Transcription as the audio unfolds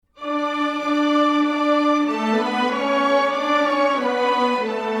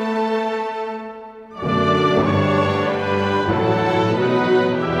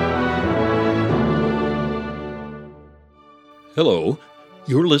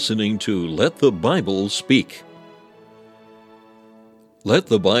listening to Let the Bible Speak. Let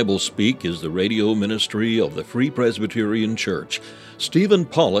the Bible Speak is the radio ministry of the Free Presbyterian Church. Stephen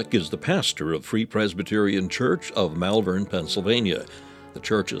Pollock is the pastor of Free Presbyterian Church of Malvern, Pennsylvania. The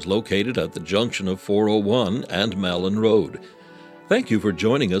church is located at the junction of 401 and Malin Road. Thank you for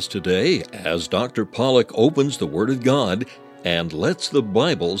joining us today as Dr. Pollock opens the Word of God and lets the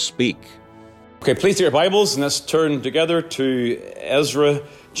Bible speak. Okay, please take your Bibles and let's turn together to Ezra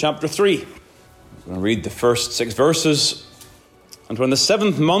chapter 3. I'm going to read the first 6 verses. And when the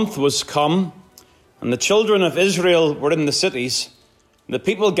 7th month was come, and the children of Israel were in the cities, the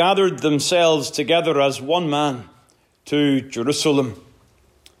people gathered themselves together as one man to Jerusalem.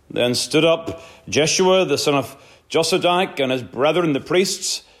 Then stood up Jeshua the son of Josadak and his brethren the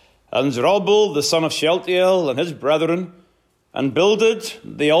priests, and Zerubbabel the son of Shealtiel and his brethren, and builded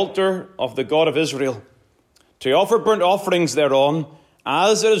the altar of the God of Israel, to offer burnt offerings thereon,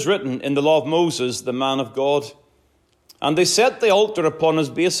 as it is written in the law of Moses, the man of God. And they set the altar upon his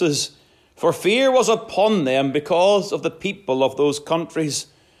bases, for fear was upon them because of the people of those countries.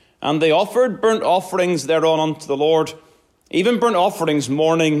 And they offered burnt offerings thereon unto the Lord, even burnt offerings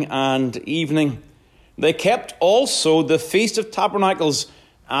morning and evening. They kept also the Feast of Tabernacles,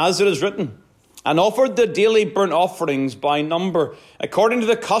 as it is written, and offered the daily burnt offerings by number, according to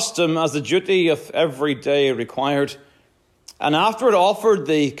the custom as the duty of every day required. And afterward offered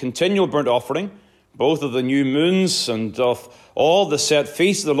the continual burnt offering, both of the new moons and of all the set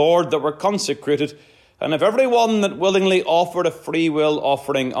feasts of the Lord that were consecrated, and of every one that willingly offered a freewill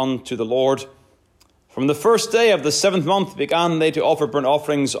offering unto the Lord. From the first day of the 7th month began they to offer burnt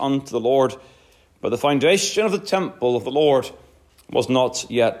offerings unto the Lord, but the foundation of the temple of the Lord was not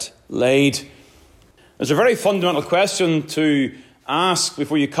yet laid. There's a very fundamental question to ask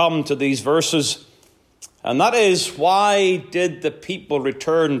before you come to these verses, and that is, why did the people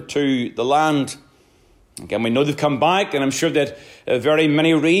return to the land? Again, we know they've come back, and I'm sure they had very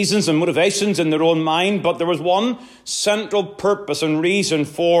many reasons and motivations in their own mind, but there was one central purpose and reason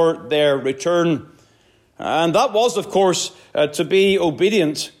for their return. And that was, of course, to be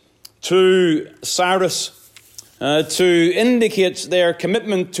obedient to Cyrus, to indicate their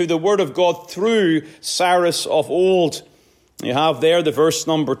commitment to the Word of God through Cyrus of old. You have there the verse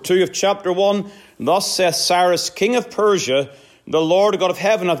number 2 of chapter 1. Thus saith Cyrus, king of Persia, the Lord God of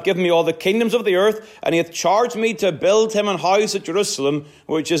heaven hath given me all the kingdoms of the earth, and he hath charged me to build him an house at Jerusalem,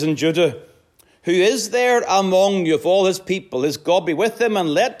 which is in Judah. Who is there among you of all his people? His God be with him, and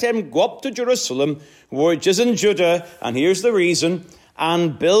let him go up to Jerusalem, which is in Judah, and here's the reason,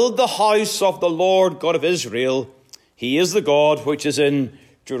 and build the house of the Lord God of Israel. He is the God which is in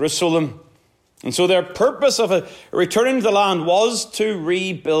Jerusalem. And so their purpose of returning to the land was to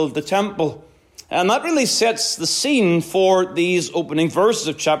rebuild the temple. And that really sets the scene for these opening verses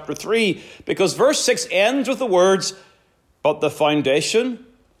of chapter 3, because verse 6 ends with the words, but the foundation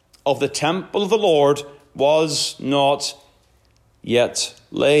of the temple of the Lord was not yet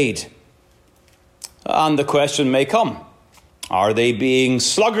laid. And the question may come, are they being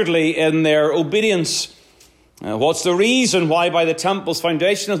sluggardly in their obedience? What's the reason why by the temple's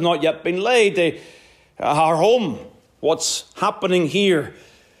foundation has not yet been laid? They are home. What's happening here?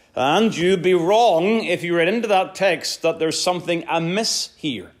 And you'd be wrong if you read into that text that there's something amiss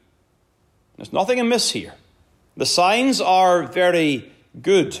here. There's nothing amiss here. The signs are very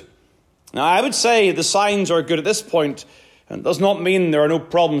good. Now, I would say the signs are good at this point, and it does not mean there are no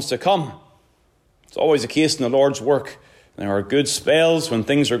problems to come. It's always the case in the Lord's work. There are good spells when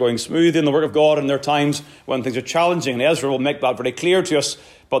things are going smooth in the work of God, and there are times when things are challenging, and Ezra will make that very clear to us.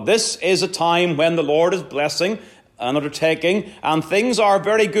 But this is a time when the Lord is blessing and undertaking, and things are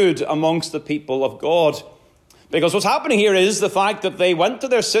very good amongst the people of God. Because what's happening here is the fact that they went to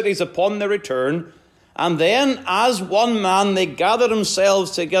their cities upon their return, and then as one man they gathered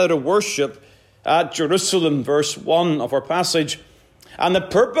themselves together to worship at Jerusalem, verse 1 of our passage. And the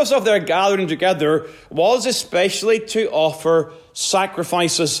purpose of their gathering together was especially to offer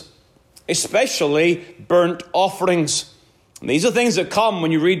sacrifices, especially burnt offerings. And these are things that come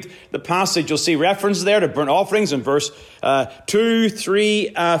when you read the passage. You'll see references there to burnt offerings in verse 2,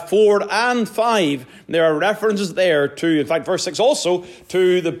 3, 4, and 5. There are references there to, in fact, verse 6 also,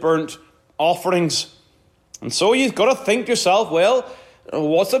 to the burnt offerings. And so you've got to think to yourself, well,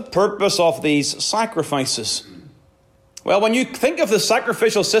 what's the purpose of these sacrifices? Well, when you think of the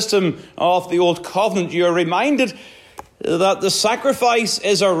sacrificial system of the Old Covenant, you're reminded that the sacrifice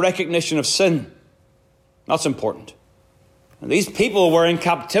is a recognition of sin. That's important. These people were in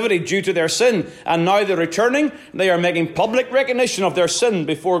captivity due to their sin, and now they're returning. They are making public recognition of their sin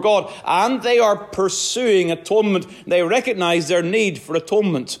before God, and they are pursuing atonement. They recognize their need for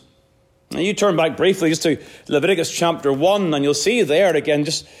atonement. Now you turn back briefly just to Leviticus chapter 1, and you'll see there again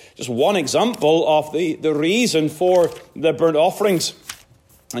just one example of the reason for the burnt offerings.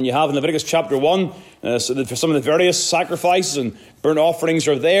 And you have in Leviticus chapter 1, so that for some of the various sacrifices and burnt offerings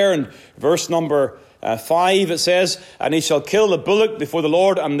are there. And verse number 5, it says, "And he shall kill the bullock before the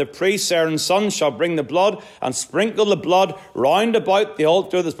Lord, and the priest Aaron's son shall bring the blood and sprinkle the blood round about the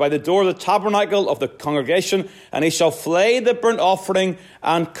altar that's by the door of the tabernacle of the congregation, and he shall flay the burnt offering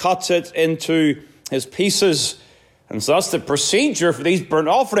and cut it into his pieces." And so that's the procedure for these burnt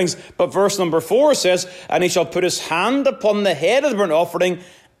offerings. But verse number 4 says, "And he shall put his hand upon the head of the burnt offering,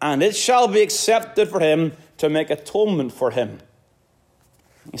 and it shall be accepted for him to make atonement for him."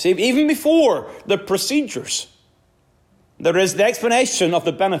 You see, even before the procedures, there is the explanation of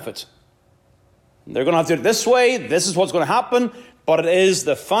the benefit. They're going to have to do it this way. This is what's going to happen. But it is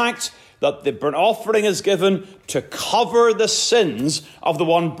the fact that the burnt offering is given to cover the sins of the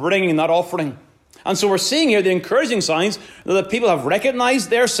one bringing that offering. And so we're seeing here the encouraging signs that the people have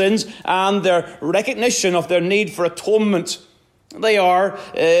recognized their sins and their recognition of their need for atonement. They are,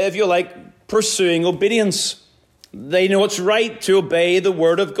 if you like, pursuing obedience. They know it's right to obey the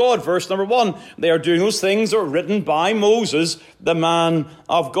word of God. Verse number 1, they are doing those things that were written by Moses, the man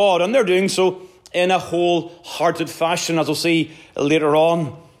of God. And they're doing so in a wholehearted fashion, as we'll see later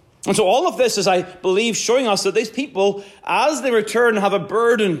on. And so all of this is, I believe, showing us that these people, as they return, have a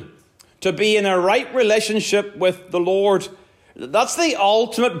burden to be in a right relationship with the Lord. That's the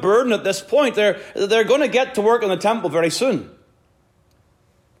ultimate burden at this point. They're going to get to work in the temple very soon.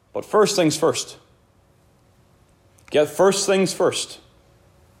 But first things first. Get first things first.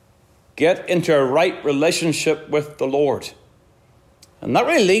 Get into a right relationship with the Lord. And that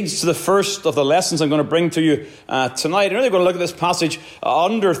really leads to the first of the lessons I'm going to bring to you tonight. I'm really going to look at this passage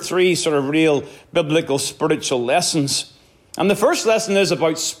under 3 sort of real biblical spiritual lessons. And the first lesson is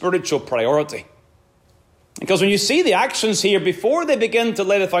about spiritual priority. Because when you see the actions here, before they begin to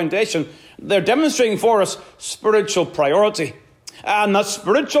lay the foundation, they're demonstrating for us spiritual priority. And that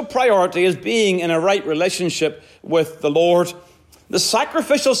spiritual priority is being in a right relationship with the Lord. The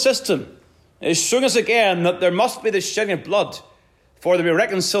sacrificial system is showing us again that there must be the shedding of blood for there to be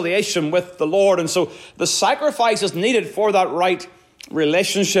reconciliation with the Lord. And so the sacrifice is needed for that right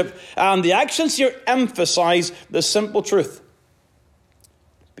relationship. And the actions here emphasize the simple truth.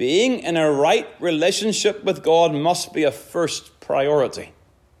 Being in a right relationship with God must be a first priority.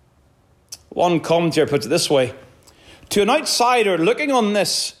 One commentator puts it this way: to an outsider looking on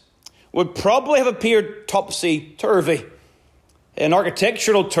this would probably have appeared topsy-turvy. In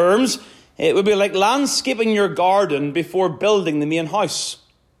architectural terms, it would be like landscaping your garden before building the main house.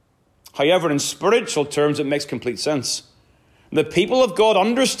 However, in spiritual terms, it makes complete sense. The people of God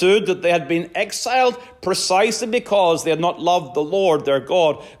understood that they had been exiled precisely because they had not loved the Lord their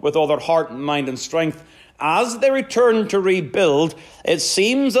God with all their heart, mind, and strength. As they returned to rebuild, it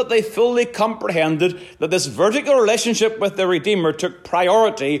seems that they fully comprehended that this vertical relationship with their Redeemer took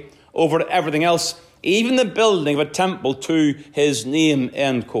priority over everything else, even the building of a temple to his name,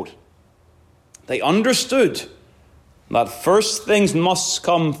 end quote. They understood that first things must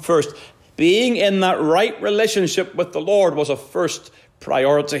come first. Being in that right relationship with the Lord was a first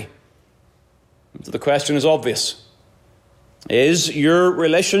priority. So the question is obvious. Is your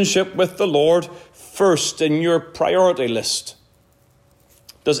relationship with the Lord first in your priority list?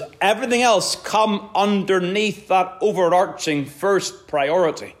 Does everything else come underneath that overarching first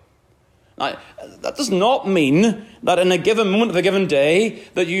priority? Now, that does not mean that in a given moment of a given day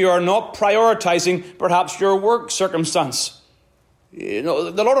that you are not prioritizing perhaps your work circumstance. You know,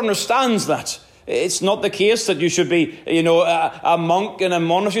 the Lord understands that. It's not the case that you should be, a monk in a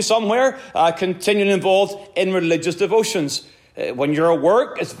monastery somewhere, continuing involved in religious devotions. When you're at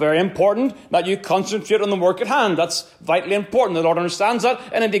work, it's very important that you concentrate on the work at hand. That's vitally important. The Lord understands that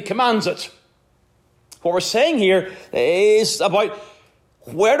and indeed commands it. What we're saying here is about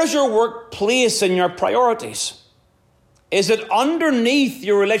where does your work place in your priorities? Is it underneath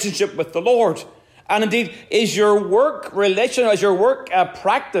your relationship with the Lord? And indeed, is your work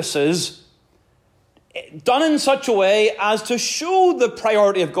practices done in such a way as to show the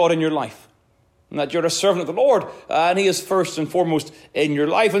priority of God in your life? And that you're a servant of the Lord, and he is first and foremost in your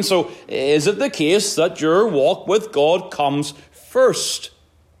life. And so, is it the case that your walk with God comes first?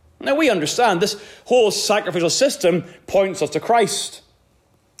 Now, we understand this whole sacrificial system points us to Christ.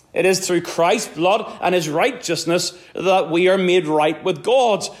 It is through Christ's blood and his righteousness that we are made right with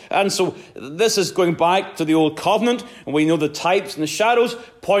God. And so this is going back to the old covenant, and we know the types and the shadows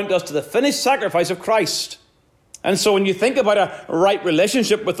point us to the finished sacrifice of Christ. And so when you think about a right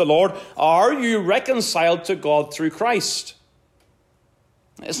relationship with the Lord, are you reconciled to God through Christ?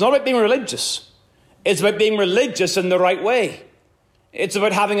 It's not about being religious. It's about being religious in the right way. It's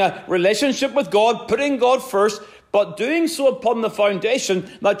about having a relationship with God, putting God first, but doing so upon the foundation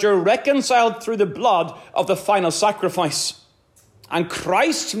that you're reconciled through the blood of the final sacrifice. And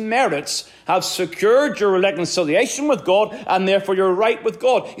Christ's merits have secured your reconciliation with God, and therefore you're right with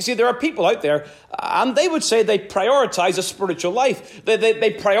God. You see, there are people out there, and they would say they prioritize a spiritual life. They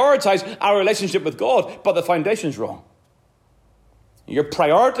prioritize our relationship with God, but the foundation's wrong. Your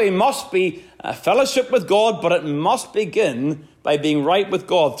priority must be a fellowship with God, but it must begin by being right with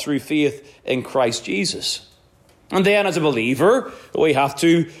God through faith in Christ Jesus. And then as a believer, we have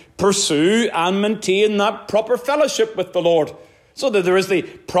to pursue and maintain that proper fellowship with the Lord, so that there is the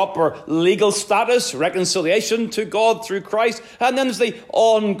proper legal status, reconciliation to God through Christ, and then there's the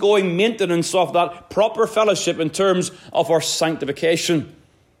ongoing maintenance of that proper fellowship in terms of our sanctification.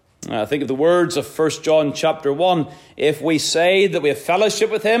 I think of the words of 1 John chapter 1. If we say that we have fellowship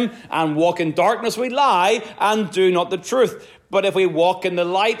with him and walk in darkness, we lie and do not the truth. But if we walk in the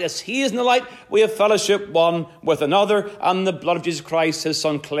light as he is in the light, we have fellowship one with another, and the blood of Jesus Christ, his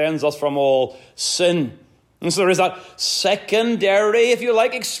Son, cleanses us from all sin. And so there is that secondary, if you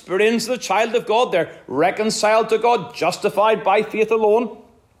like, experience of the child of God. They're reconciled to God, justified by faith alone.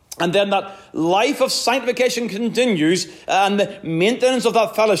 And then that life of sanctification continues, and the maintenance of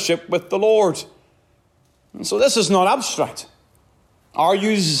that fellowship with the Lord. And so this is not abstract. Are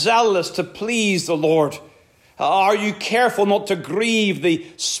you zealous to please the Lord? Are you careful not to grieve the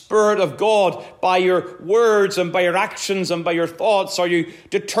Spirit of God by your words and by your actions and by your thoughts? Are you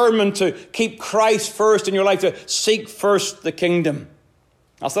determined to keep Christ first in your life, to seek first the kingdom?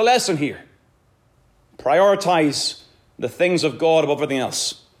 That's the lesson here. Prioritize the things of God above everything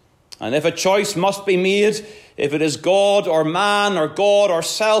else. And if a choice must be made, if it is God or man or God or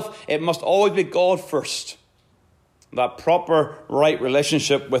self, it must always be God first. That proper right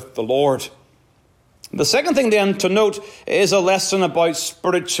relationship with the Lord. The second thing then to note is a lesson about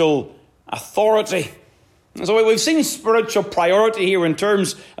spiritual authority. So we've seen spiritual priority here in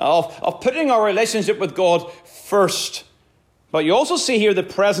terms of putting our relationship with God first. But you also see here the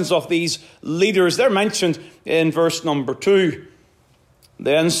presence of these leaders. They're mentioned in verse number 2.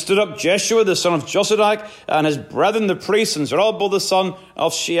 Then stood up Jeshua, the son of Josadak, and his brethren the priests, and Zerubbabel, the son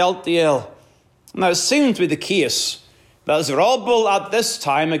of Shealtiel. Now it seems to be the case that Zerubbabel at this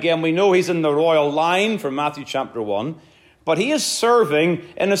time, again, we know he's in the royal line from Matthew chapter 1, but he is serving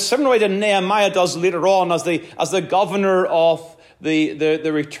in a similar way to Nehemiah does later on as the governor of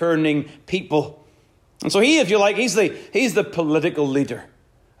the returning people. And so he, if you like, he's the political leader.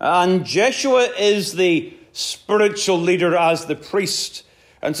 And Jeshua is the spiritual leader as the priest.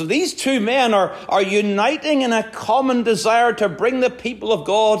 And so these two men are uniting in a common desire to bring the people of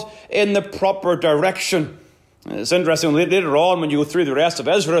God in the proper direction. It's interesting, later on when you go through the rest of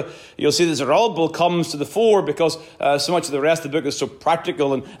Ezra, you'll see that Zerubbabel comes to the fore because so much of the rest of the book is so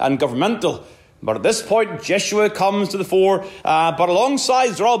practical and governmental. But at this point, Jeshua comes to the fore, but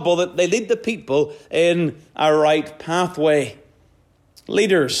alongside Zerubbabel, they lead the people in a right pathway.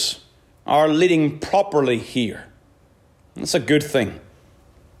 Leaders are leading properly here. That's a good thing.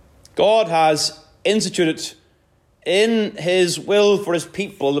 God has instituted in his will for his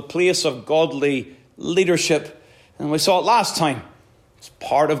people the place of godly leadership. And we saw it last time. It's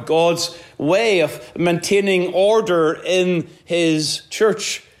part of God's way of maintaining order in his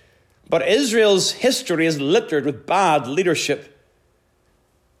church. But Israel's history is littered with bad leadership,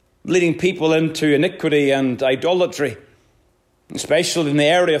 leading people into iniquity and idolatry. Especially in the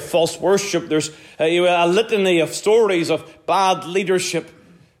area of false worship, there's a litany of stories of bad leadership.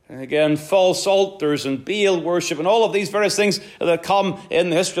 Again, false altars and Baal worship and all of these various things that come in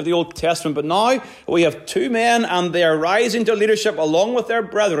the history of the Old Testament. But now we have two men, and they are rising to leadership along with their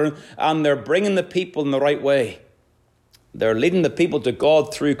brethren, and they're bringing the people in the right way. They're leading the people to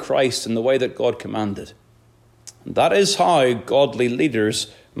God through Christ in the way that God commanded. And that is how godly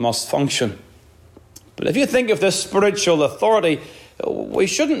leaders must function. But if you think of this spiritual authority, we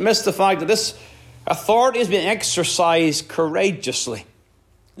shouldn't miss the fact that this authority is being exercised courageously.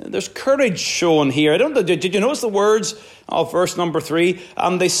 There's courage shown here. Did you notice the words of verse number 3?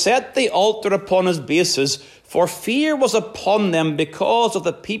 And they set the altar upon his bases, for fear was upon them because of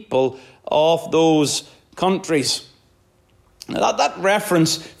the people of those countries. Now that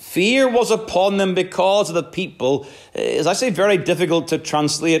reference, Fear was upon them because of the people is actually very difficult to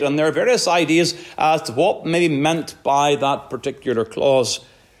translate, and there are various ideas as to what may be meant by that particular clause.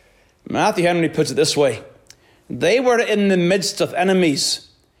 Matthew Henry puts it this way: they were in the midst of enemies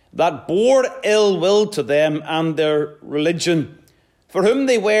that bore ill will to them and their religion, for whom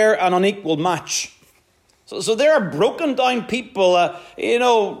they were an unequal match. So there are broken down people,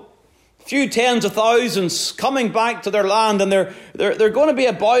 few tens of thousands coming back to their land, and they're going to be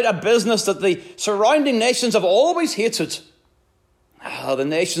about a business that the surrounding nations have always hated. The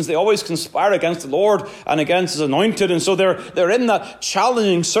nations, they always conspire against the Lord and against his anointed, and so they're in that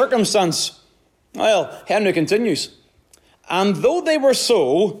challenging circumstance. Well, Henry continues, and though they were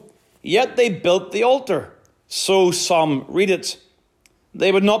so, yet they built the altar. So some read it.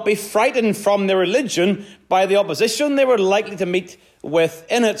 They would not be frightened from their religion by the opposition they were likely to meet with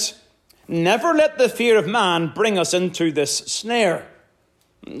in it. Never let the fear of man bring us into this snare.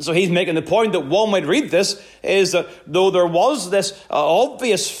 So he's making the point that one way to read this is that though there was this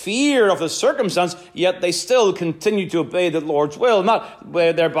obvious fear of the circumstance, yet they still continue to obey the Lord's will. And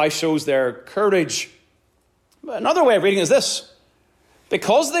that thereby shows their courage. Another way of reading is this: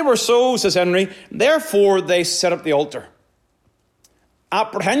 because they were so, says Henry, therefore they set up the altar.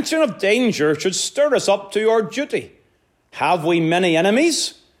 Apprehension of danger should stir us up to our duty. Have we many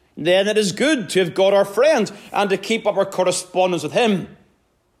enemies? Then it is good to have God our friend and to keep up our correspondence with him.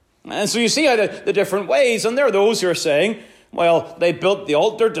 And so you see how the different ways, and there are those who are saying, well, they built the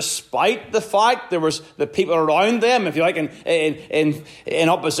altar despite the fact there was the people around them, if you like, in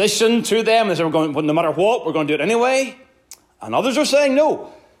opposition to them. They said, we're going, well, no matter what, we're going to do it anyway. And others are saying,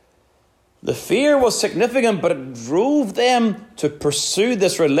 no. The fear was significant, but it drove them to pursue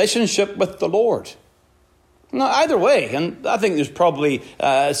this relationship with the Lord. Now, either way, and I think there's probably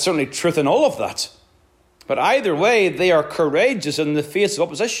certainly truth in all of that, but either way, they are courageous in the face of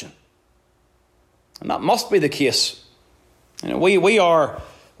opposition. And that must be the case. We are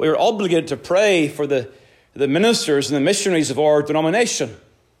obligated to pray for the ministers and the missionaries of our denomination.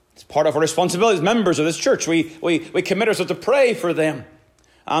 It's part of our responsibility as members of this church. We commit ourselves to pray for them.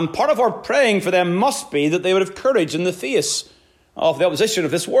 And part of our praying for them must be that they would have courage in the face of the opposition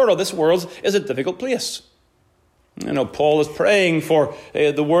of this world. This world is a difficult place. Paul is praying for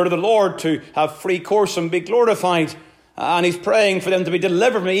the word of the Lord to have free course and be glorified. And he's praying for them to be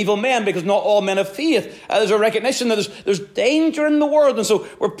delivered from evil men, because not all men have faith. There's a recognition that there's danger in the world. And so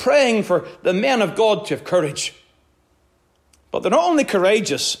we're praying for the men of God to have courage. But they're not only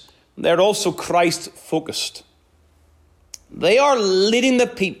courageous, they're also Christ-focused. They are leading the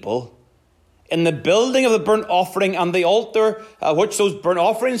people in the building of the burnt offering and the altar at which those burnt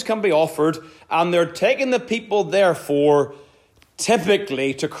offerings can be offered, and they're taking the people, therefore,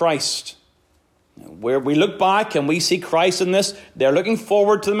 typically to Christ. Where we look back and we see Christ in this, they're looking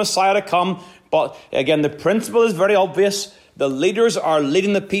forward to the Messiah to come, but again, the principle is very obvious. The leaders are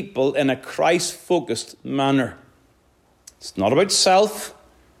leading the people in a Christ-focused manner. It's not about self.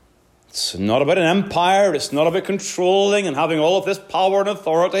 It's not about an empire. It's not about controlling and having all of this power and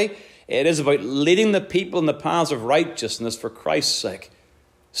authority. It is about leading the people in the paths of righteousness for Christ's sake,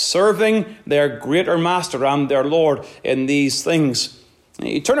 serving their greater master and their Lord in these things.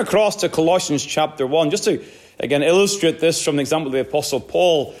 You turn across to Colossians chapter 1, just to, again, illustrate this from the example of the Apostle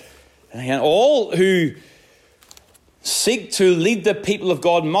Paul. Again, all who seek to lead the people of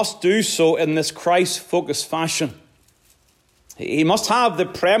God must do so in this Christ-focused fashion. He must have the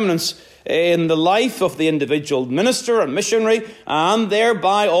preeminence in the life of the individual minister and missionary, and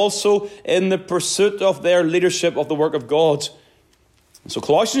thereby also in the pursuit of their leadership of the work of God. So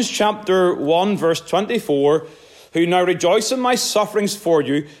Colossians chapter 1 verse 24, who now rejoice in my sufferings for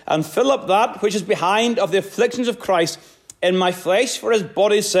you, and fill up that which is behind of the afflictions of Christ in my flesh for his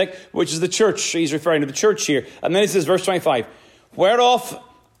body's sake, which is the church. He's referring to the church here. And then he says, verse 25, whereof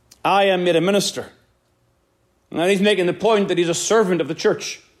I am made a minister. Now he's making the point that he's a servant of the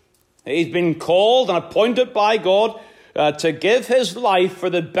church. He's been called and appointed by God to give his life for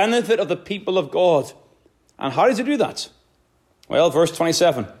the benefit of the people of God. And how does he do that? Well, verse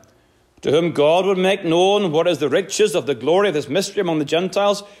 27. To whom God would make known what is the riches of the glory of this mystery among the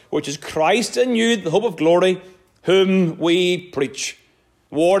Gentiles, which is Christ in you, the hope of glory, whom we preach.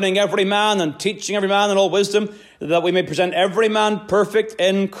 Warning every man and teaching every man in all wisdom, that we may present every man perfect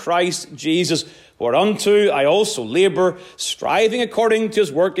in Christ Jesus. Whereunto I also labour, striving according to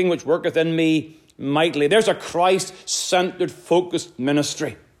his working, which worketh in me mightily. There's a Christ-centered, focused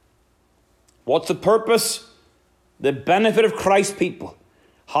ministry. What's the purpose? The benefit of Christ's people.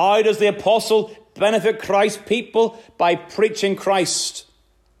 How does the apostle benefit Christ's people? By preaching Christ.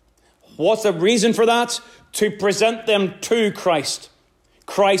 What's the reason for that? To present them to Christ.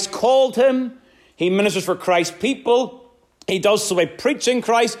 Christ called him. He ministers for Christ's people. He does so by preaching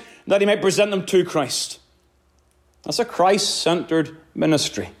Christ, that he might present them to Christ. That's a Christ-centered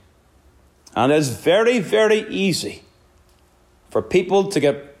ministry. And it's very, very easy for people to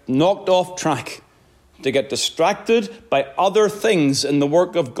get knocked off track, to get distracted by other things in the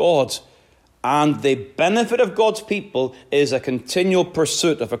work of God. And the benefit of God's people is a continual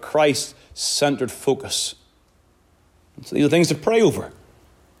pursuit of a Christ-centered focus. And so these are things to pray over,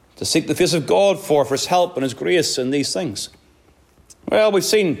 to seek the face of God for his help and his grace in these things. Well, we've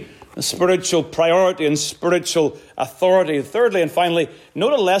seen spiritual priority and spiritual authority. Thirdly and finally,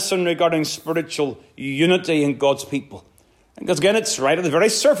 note a lesson regarding spiritual unity in God's people. Because again, it's right at the very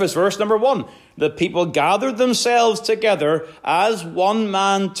surface, verse number 1. The people gathered themselves together as one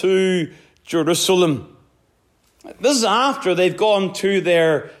man to Jerusalem. This is after they've gone to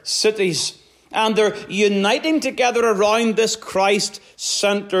their cities, and they're uniting together around this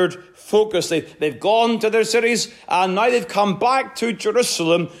Christ-centered focus. They've gone to their cities, and now they've come back to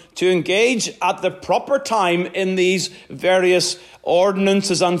Jerusalem to engage at the proper time in these various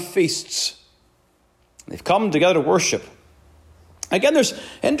ordinances and feasts. They've come together to worship. Again, there's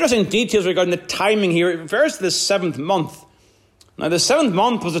interesting details regarding the timing here. It refers to the 7th month. Now, the 7th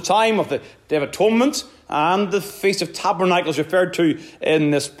month was the time of the Day of Atonement and the Feast of Tabernacles referred to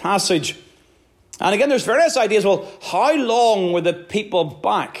in this passage. And again, there's various ideas. Well, how long were the people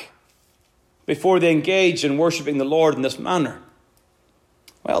back before they engaged in worshipping the Lord in this manner?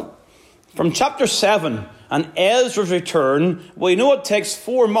 Well, from chapter 7 and Ezra's return, we know it takes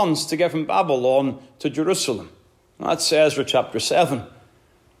 4 months to get from Babylon to Jerusalem. That's Ezra chapter 7.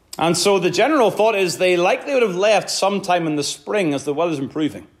 And so the general thought is they likely would have left sometime in the spring as the weather's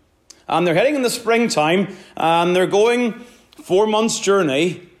improving. And they're heading in the springtime, and they're going 4 months'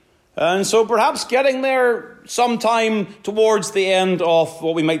 journey. And so perhaps getting there sometime towards the end of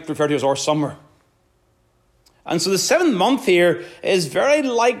what we might refer to as our summer. And so the 7th month here is very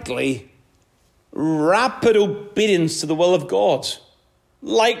likely rapid obedience to the will of God.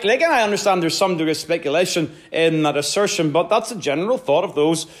 Likely, again, I understand there's some degree of speculation in that assertion, but that's the general thought of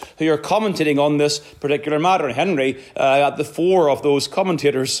those who are commentating on this particular matter. Henry at the fore of those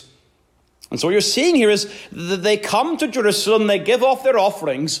commentators. And so what you're seeing here is that they come to Jerusalem, they give off their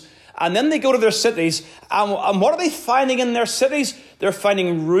offerings, and then they go to their cities. And what are they finding in their cities? They're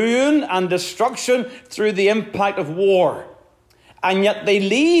finding ruin and destruction through the impact of war. And yet they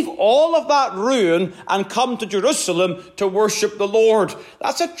leave all of that ruin and come to Jerusalem to worship the Lord.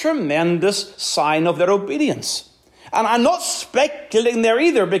 That's a tremendous sign of their obedience. And I'm not speculating there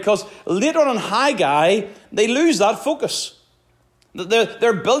either, because later on in Haggai, they lose that focus.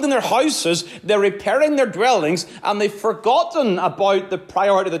 They're building their houses, they're repairing their dwellings, and they've forgotten about the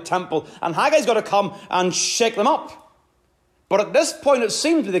priority of the temple. And Haggai's got to come and shake them up. But at this point, it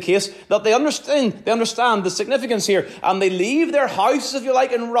seems to be the case that they understand the significance here. And they leave their houses, if you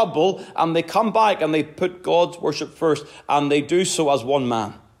like, in rubble, and they come back and they put God's worship first, and they do so as one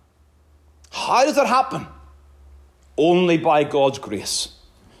man. How does that happen? Only by God's grace.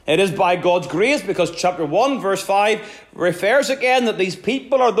 It is by God's grace, because chapter 1, verse 5 refers again that these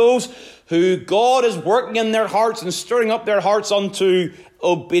people are those who God is working in their hearts and stirring up their hearts unto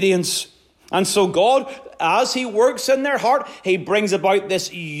obedience. And so God, as he works in their heart, he brings about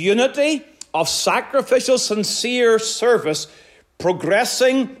this unity of sacrificial, sincere service,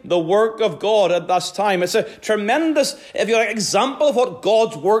 progressing the work of God at this time. It's a tremendous, if you like, example of what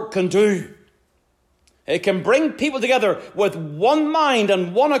God's work can do. It can bring people together with one mind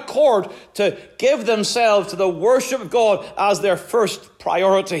and one accord to give themselves to the worship of God as their first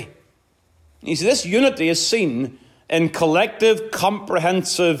priority. You see, this unity is seen in collective,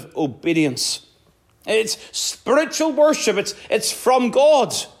 comprehensive obedience. It's spiritual worship. It's from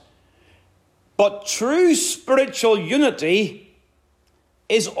God. But true spiritual unity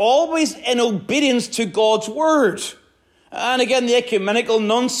is always in obedience to God's word. And again, the ecumenical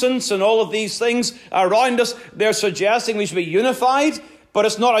nonsense and all of these things around us, they're suggesting we should be unified, but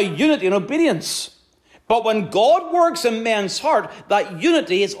it's not a unity in obedience. But when God works in men's heart, that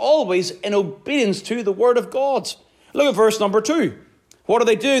unity is always in obedience to the word of God. Look at verse number 2. What are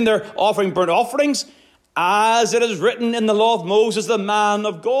they doing? They're offering burnt offerings, as it is written in the law of Moses, the man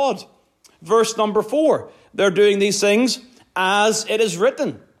of God. Verse number 4. They're doing these things as it is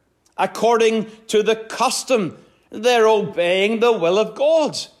written, according to the custom. They're obeying the will of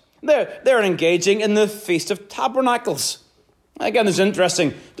God. They're engaging in the Feast of Tabernacles. Again, there's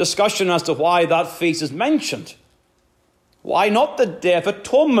interesting discussion as to why that feast is mentioned. Why not the Day of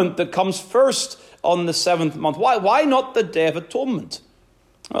Atonement that comes first on the 7th month? Why not the Day of Atonement?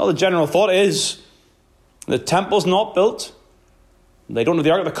 Well, the general thought is the temple's not built. They don't have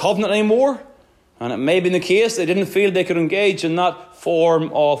the Ark of the Covenant anymore. And it may have been the case they didn't feel they could engage in that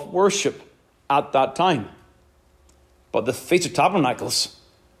form of worship at that time. But the Feast of Tabernacles,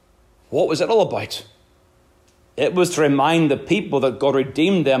 what was it all about? It was to remind the people that God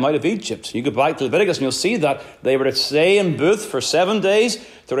redeemed them out of Egypt. You go back to Leviticus and you'll see that they were to stay in booth for 7 days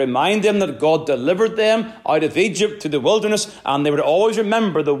to remind them that God delivered them out of Egypt to the wilderness, and they were to always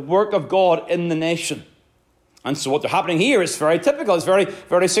remember the work of God in the nation. And so what's happening here is very typical. It's very,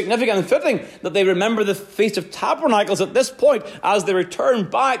 very significant and fitting that they remember the Feast of Tabernacles at this point as they return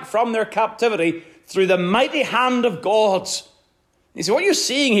back from their captivity through the mighty hand of God. You see, what you're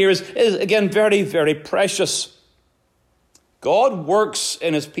seeing here is again, very, very precious. God works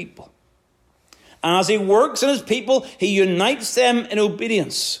in his people. And as he works in his people, he unites them in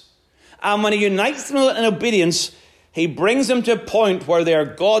obedience. And when he unites them in obedience, he brings them to a point where they are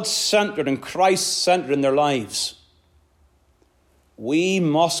God-centered and Christ-centered in their lives. We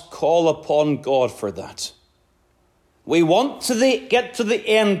must call upon God for that. We want to get to the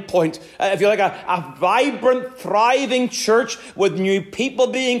end point. If you like, a vibrant, thriving church with new people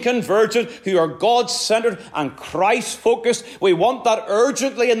being converted who are God-centered and Christ-focused. We want that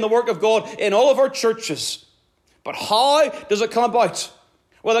urgently in the work of God in all of our churches. But how does it come about?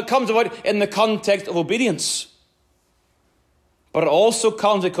 Well, it comes about in the context of obedience. But it also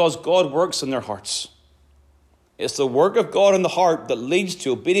comes because God works in their hearts. It's the work of God in the heart that leads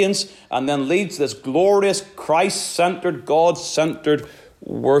to obedience and then leads to this glorious Christ-centered, God-centered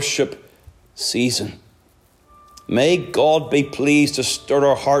worship season. May God be pleased to stir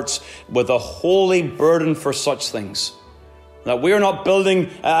our hearts with a holy burden for such things. That we are not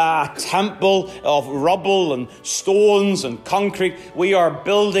building a temple of rubble and stones and concrete. We are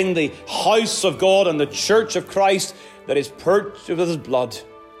building the house of God and the church of Christ that is purchased with his blood.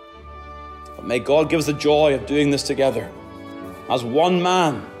 But may God give us the joy of doing this together as one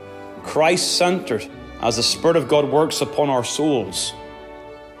man, Christ-centered, as the Spirit of God works upon our souls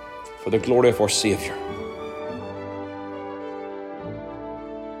for the glory of our Savior.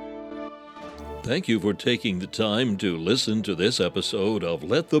 Thank you for taking the time to listen to this episode of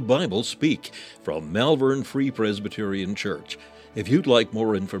Let the Bible Speak from Malvern Free Presbyterian Church. If you'd like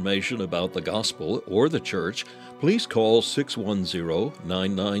more information about the gospel or the church, please call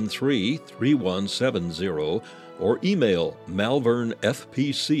 610-993-3170 or email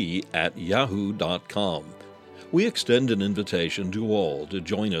malvernfpc@yahoo.com. We extend an invitation to all to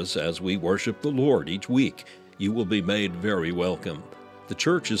join us as we worship the Lord each week. You will be made very welcome. The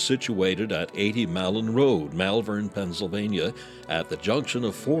church is situated at 80 Malin Road, Malvern, Pennsylvania, at the junction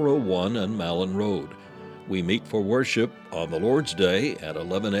of 401 and Malin Road. We meet for worship on the Lord's Day at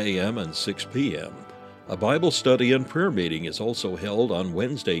 11 a.m. and 6 p.m. A Bible study and prayer meeting is also held on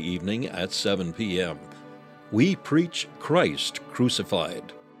Wednesday evening at 7 p.m. We preach Christ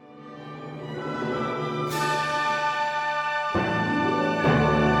crucified.